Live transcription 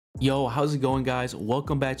Yo, how's it going, guys?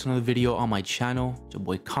 Welcome back to another video on my channel. It's your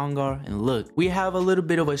boy Kongar, and look, we have a little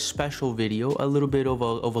bit of a special video, a little bit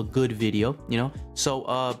of a good video, you know.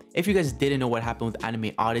 So if you guys didn't know what happened with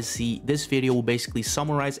Anime Odyssey, this video will basically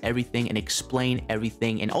summarize everything and explain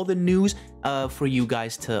everything and all the news for you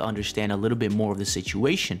guys to understand a little bit more of the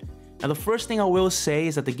situation. Now, the first thing I will say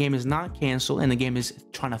is that the game is not canceled and the game is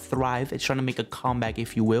trying to thrive. It's trying to make a comeback,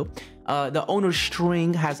 if you will. The owner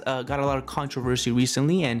String has got a lot of controversy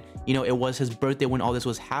recently, and you know, it was his birthday when all this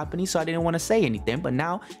was happening, so I didn't want to say anything. But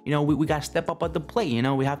now, you know, we got to step up at the plate. You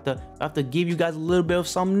know, we have to give you guys a little bit of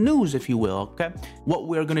some news, if you will. Okay, what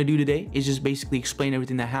we're gonna do today is just basically explain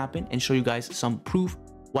everything that happened and show you guys some proof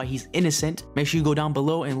why he's innocent. Make sure you go down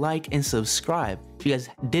below and like and subscribe. If you guys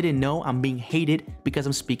didn't know, I'm being hated because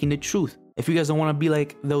I'm speaking the truth. If you guys don't want to be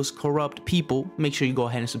like those corrupt people, make sure you go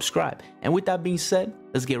ahead and subscribe. And with that being said,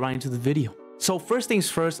 let's get right into the video. So first things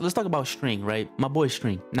first, let's talk about String, right? My boy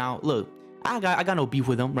String. Now look, I got no beef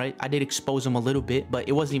with him, right? I did expose him a little bit, but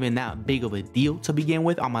it wasn't even that big of a deal to begin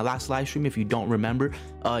with on my last live stream. If you don't remember,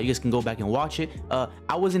 you guys can go back and watch it.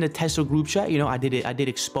 I was in a tester group chat, you know. I did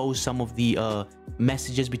expose some of the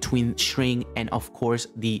messages between String and of course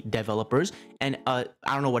the developers, and I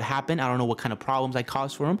don't know what happened. I don't know what kind of problems I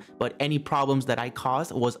caused for him, but any problems that I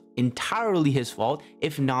caused was entirely his fault,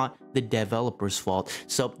 if not the developer's fault.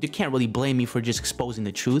 So you can't really blame me for just exposing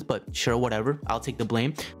the truth, but sure, whatever, I'll take the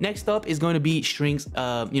blame. Next up is going to be String's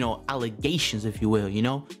you know, allegations, if you will, you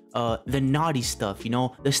know, the naughty stuff, you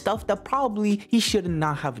know, the stuff that probably he should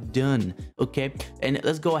not have done. Okay, and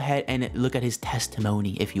let's go ahead and look at his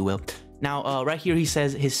testimony, if you will. Now, right here, he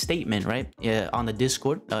says his statement, right, on the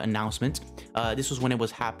Discord announcement. This was when it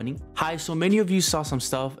was happening. Hi, so many of you saw some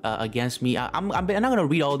stuff against me. I'm not gonna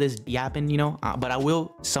read all this yapping, you know, but I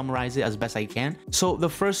will summarize it as best I can. So the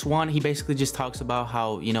first one, he basically just talks about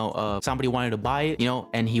how, you know, somebody wanted to buy it, you know,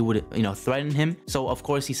 and he would, you know, threaten him. So of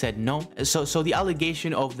course he said no. So the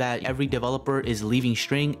allegation of that every developer is leaving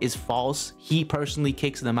String is false. He personally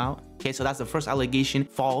kicks them out. Okay, so that's the first allegation,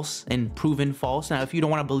 false and proven false. Now, if you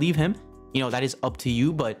don't want to believe him, you know, that is up to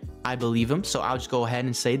you, but I believe him, so I'll just go ahead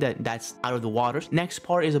and say that that's out of the waters. Next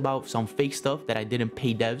part is about some fake stuff that I didn't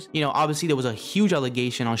pay devs. You know, obviously there was a huge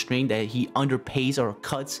allegation on String that he underpays or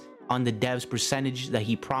cuts on the devs percentage that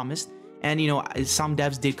he promised. And you know, some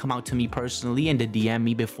devs did come out to me personally and did DM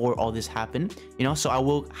me before all this happened, you know. So I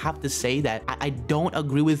will have to say that I don't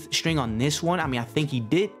agree with String on this one. I mean, I think he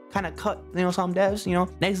did kind of cut, you know, some devs, you know.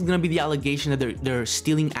 Next is gonna be the allegation that they're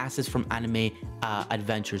stealing assets from Anime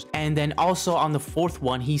Adventures. And then also on the fourth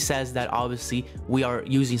one, he says that obviously we are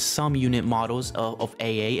using some unit models of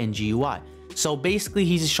AA and GUI. So basically,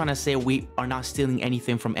 he's just trying to say we are not stealing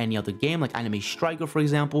anything from any other game, like Anime Striker, for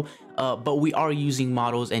example, but we are using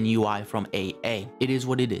models and UI from AA. It is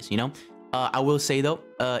what it is, you know. I will say though,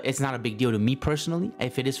 it's not a big deal to me personally.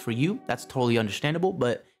 If it is for you, that's totally understandable,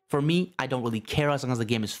 but for me, I don't really care as long as the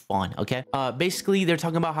game is fun, okay? Basically, they're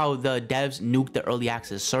talking about how the devs nuked the early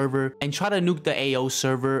access server and try to nuke the AO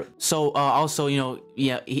server. So also, you know,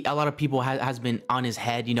 yeah, a lot of people has been on his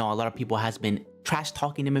head, you know, a lot of people has been trash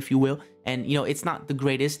talking him, if you will. And you know, it's not the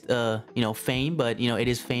greatest you know, fame, but you know, it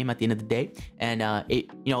is fame at the end of the day. And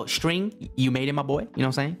you know, String, you made it, my boy. You know what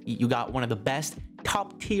I'm saying? You got one of the best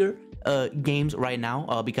top tier games right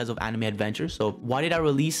now because of Anime Adventures. So why did I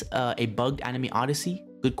release a bugged Anime Odyssey?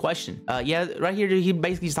 Good question. Yeah, right here he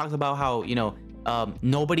basically talks about how, you know,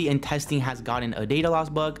 nobody in testing has gotten a data loss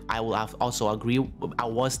bug. I will also agree. I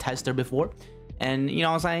was tester before, and you know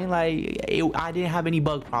what I'm saying, like I didn't have any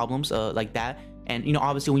bug problems like that. And you know,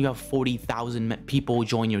 obviously when you have 40,000 people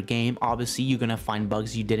join your game, obviously you're gonna find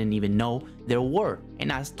bugs you didn't even know there were, and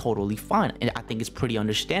that's totally fine. And I think it's pretty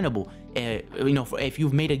understandable. You know, if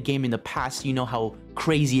you've made a game in the past, you know how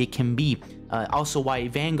crazy it can be. Also, why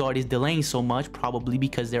Vanguard is delaying so much, probably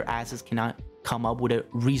because their assets cannot come up with a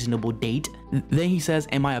reasonable date. Then he says,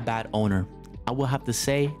 am I a bad owner? I will have to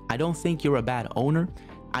say, I don't think you're a bad owner.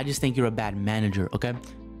 I just think you're a bad manager, okay?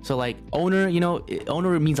 So like owner, you know,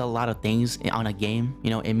 owner means a lot of things on a game. You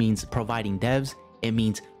know, it means providing devs, it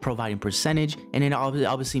means providing percentage, and it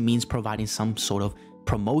obviously means providing some sort of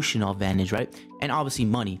promotional advantage, right? And obviously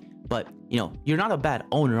money. But you know, you're not a bad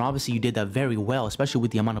owner. Obviously you did that very well, especially with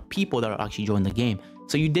the amount of people that are actually joining the game.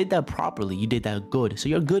 So you did that properly, you did that good. So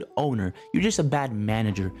you're a good owner. You're just a bad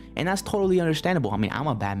manager, and that's totally understandable. I mean, I'm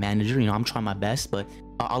a bad manager, you know, I'm trying my best, but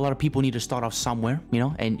a lot of people need to start off somewhere, you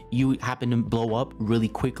know, and you happen to blow up really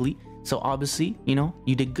quickly. So obviously, you know,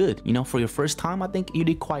 you did good. You know, for your first time, I think you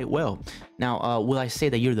did quite well. Now, will I say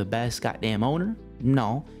that you're the best goddamn owner?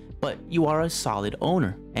 No, but you are a solid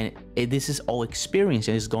owner, and this is all experience,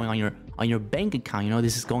 and it's going on your bank account. You know,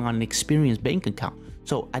 this is going on an experience bank account.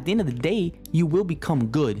 So at the end of the day, you will become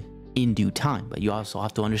good in due time. But you also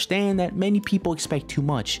have to understand that many people expect too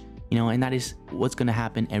much, you know, and that is what's going to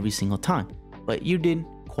happen every single time. But you did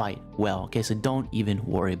quite well. Okay, so don't even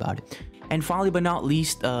worry about it. And finally, but not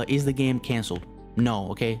least, is the game canceled? No,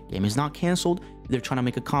 okay, game is not canceled. They're trying to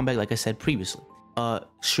make a comeback, like I said previously.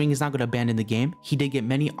 String is not going to abandon the game. He did get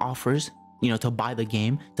many offers, you know, to buy the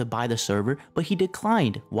game, to buy the server, but he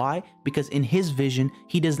declined. Why? Because in his vision,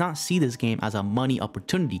 he does not see this game as a money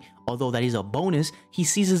opportunity. Although that is a bonus, he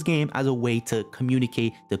sees this game as a way to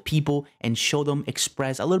communicate to people and show them,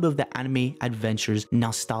 express a little bit of the anime adventures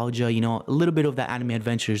nostalgia, you know, a little bit of that anime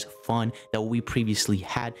adventures fun that we previously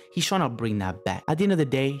had. He's trying to bring that back. At the end of the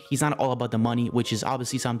day, he's not all about the money, which is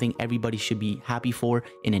obviously something everybody should be happy for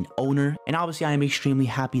in an owner. And obviously, I am extremely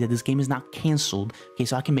happy that this game is not canceled, okay,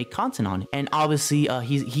 so I can make content on it. And obviously,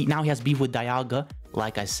 he now has beef with Dialga,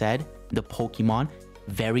 like I said, the Pokemon.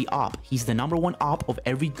 Very op. He's the #1 op of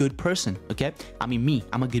every good person, okay? I mean, me,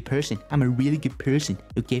 I'm a good person. I'm a really good person,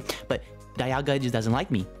 okay? But Dialga just doesn't like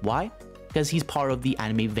me. Why? Because he's part of the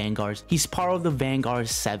anime Vanguards. He's part of the Vanguard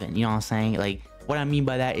 7, you know what I'm saying? Like, what I mean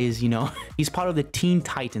by that is, you know, he's part of the Teen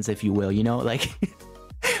Titans, if you will, you know? Like,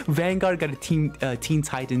 Vanguard got a Teen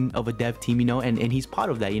Titan of a dev team, you know? And he's part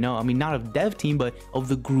of that, you know? I mean, not of dev team, but of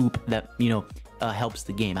the group that, you know, helps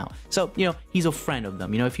the game out. So, you know, he's a friend of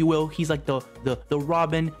them, you know, if you will. He's like the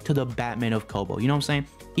Robin to the Batman of Kobo, you know what I'm saying?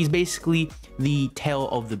 He's basically the tail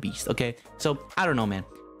of the beast, okay? So, I don't know, man.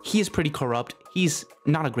 He is pretty corrupt. He's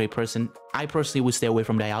not a great person. I personally would stay away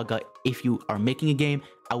from Dialga. If you are making a game,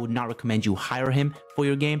 I would not recommend you hire him for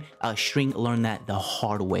your game. String learned that the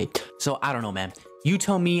hard way. So, I don't know, man. You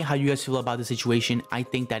tell me how you guys feel about the situation. I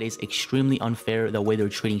think that is extremely unfair the way they're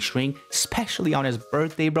treating String, especially on his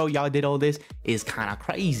birthday, bro. Y'all did all this. Is kind of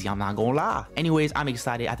crazy, I'm not gonna lie. Anyways, I'm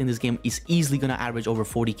excited. I think this game is easily gonna average over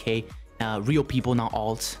 40k. Real people, not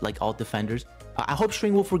alts, like alt defenders. I hope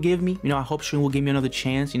String will forgive me. You know, I hope String will give me another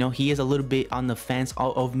chance. You know, he is a little bit on the fence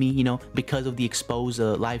of me, you know, because of the exposed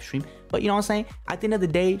live stream. But you know what I'm saying? At the end of the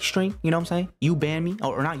day, String, you know what I'm saying? You ban me,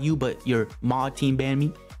 or not you, but your mod team ban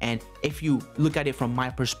me. And if you look at it from my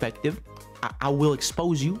perspective, I will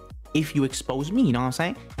expose you if you expose me, you know what I'm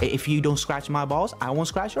saying? If you don't scratch my balls, I won't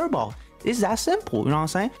scratch your balls. It's that simple, you know what I'm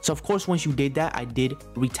saying? So of course, once you did that, I did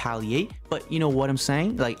retaliate. But you know what I'm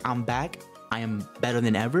saying? Like, I'm back. I am better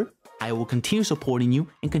than ever. I will continue supporting you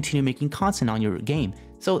and continue making content on your game.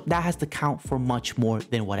 So that has to count for much more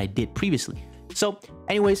than what I did previously. So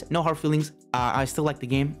anyways, no hard feelings. I still like the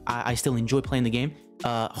game. I still enjoy playing the game.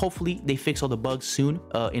 Hopefully they fix all the bugs soon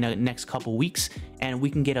in the next couple weeks, and we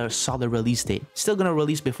can get a solid release date. Still gonna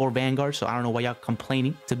release before Vanguard, so I don't know why y'all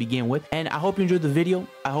complaining to begin with. And I hope you enjoyed the video.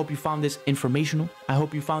 I hope you found this informational. I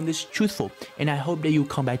hope you found this truthful, and I hope that you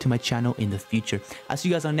come back to my channel in the future. I'll see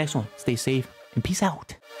you guys on the next one. Stay safe and peace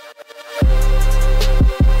out.